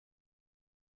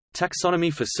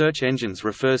Taxonomy for search engines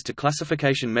refers to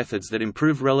classification methods that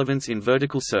improve relevance in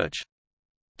vertical search.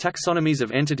 Taxonomies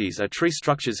of entities are tree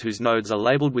structures whose nodes are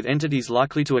labeled with entities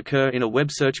likely to occur in a web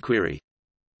search query.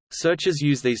 Searchers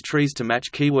use these trees to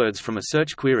match keywords from a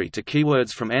search query to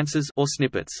keywords from answers or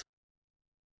snippets.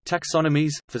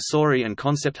 Taxonomies, thesauri and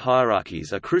concept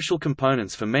hierarchies are crucial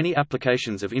components for many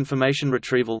applications of information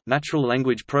retrieval, natural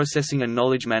language processing and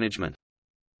knowledge management.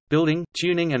 Building,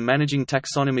 tuning and managing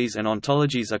taxonomies and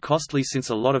ontologies are costly since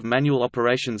a lot of manual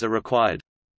operations are required.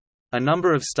 A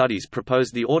number of studies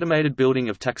propose the automated building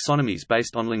of taxonomies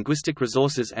based on linguistic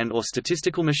resources and/or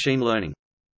statistical machine learning.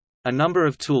 A number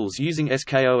of tools using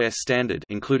SKOS standard,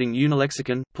 including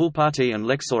Unilexicon, Poolparty and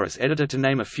Lexaurus Editor to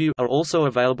name a few, are also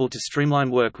available to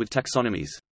streamline work with taxonomies.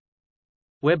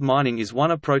 Web mining is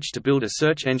one approach to build a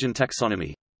search engine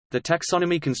taxonomy. The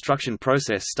taxonomy construction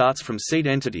process starts from seed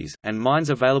entities, and mines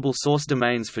available source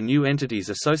domains for new entities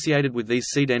associated with these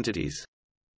seed entities.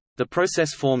 The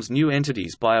process forms new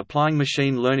entities by applying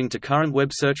machine learning to current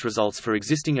web search results for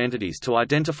existing entities to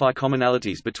identify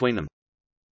commonalities between them.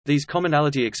 These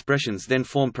commonality expressions then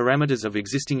form parameters of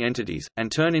existing entities,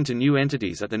 and turn into new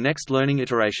entities at the next learning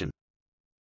iteration.